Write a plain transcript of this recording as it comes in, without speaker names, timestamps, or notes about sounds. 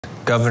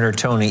Governor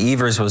Tony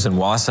Evers was in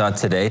Wausau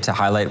today to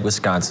highlight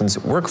Wisconsin's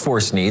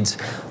workforce needs.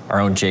 Our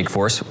own Jake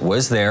Force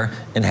was there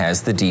and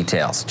has the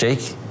details.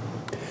 Jake?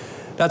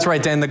 That's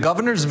right, Dan. The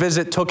governor's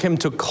visit took him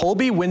to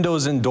Colby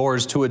Windows and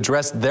Doors to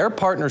address their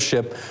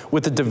partnership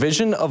with the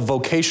Division of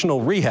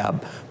Vocational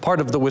Rehab, part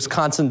of the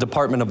Wisconsin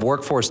Department of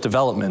Workforce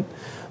Development.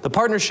 The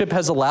partnership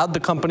has allowed the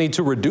company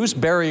to reduce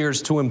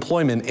barriers to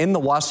employment in the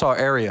Wausau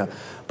area.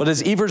 But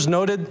as Evers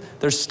noted,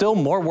 there's still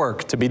more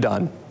work to be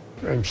done.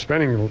 I'm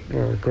spending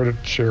a good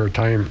share of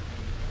time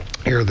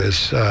here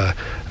this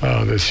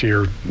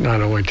year,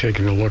 not only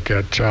taking a look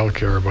at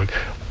childcare, but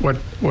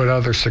what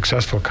other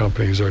successful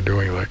companies are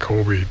doing, like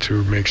Colby,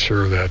 to make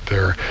sure that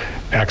they're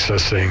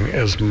accessing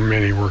as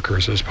many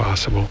workers as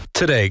possible.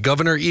 Today,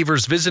 Governor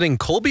Evers visiting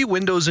Colby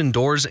Windows and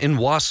Doors in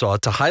Wausau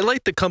to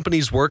highlight the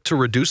company's work to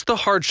reduce the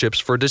hardships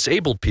for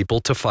disabled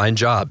people to find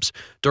jobs.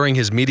 During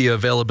his media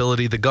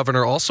availability, the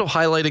governor also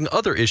highlighting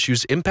other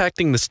issues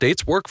impacting the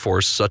state's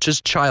workforce, such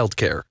as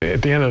childcare.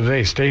 At the end of the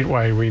day,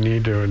 statewide, we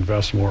need to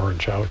invest more in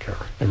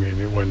childcare. I mean,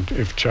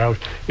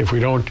 if we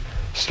don't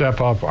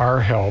step up our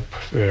help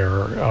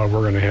there,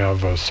 we're going to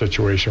have a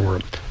situation where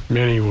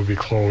many will be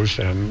closed,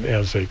 and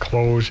as they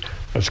close,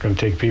 that's going to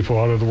take people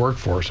out of the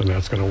workforce, and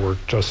that's going to work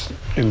just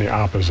in the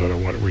opposite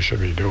of what we should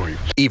be doing.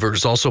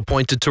 Evers also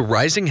pointed to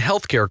rising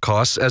healthcare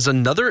costs as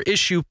another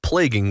issue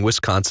plaguing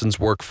Wisconsin's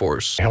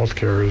workforce.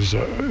 Healthcare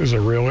is a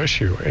real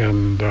issue,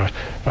 and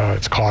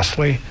it's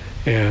costly,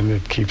 and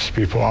it keeps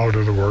people out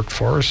of the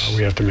workforce.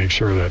 We have to make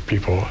sure that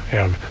people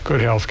have good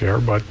health care,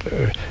 but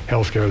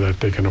health care that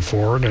they can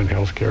afford, and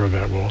health care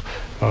that will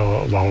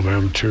allow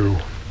them to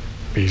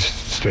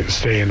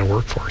stay in the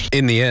workforce.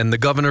 In the end, the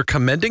governor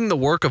commending the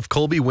work of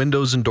Colby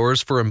Windows and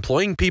Doors for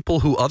employing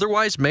people who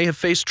otherwise may have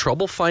faced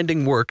trouble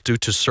finding work due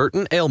to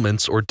certain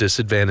ailments or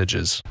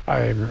disadvantages.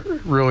 I'm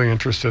really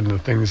interested in the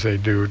things they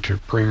do to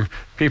bring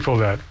people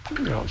that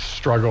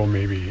struggle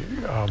maybe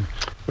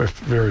with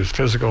various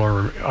physical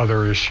or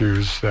other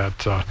issues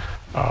that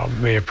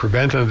may have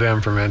prevented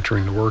them from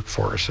entering the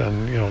workforce.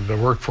 And the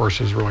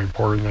workforce is really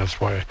important. That's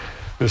why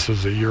this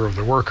is the year of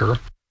the worker.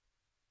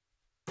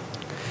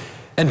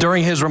 And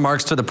during his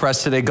remarks to the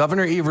press today,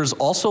 Governor Evers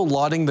also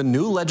lauding the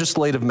new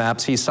legislative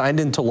maps he signed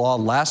into law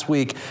last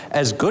week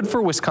as good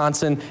for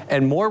Wisconsin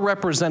and more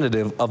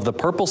representative of the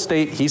purple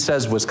state he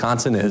says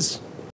Wisconsin is.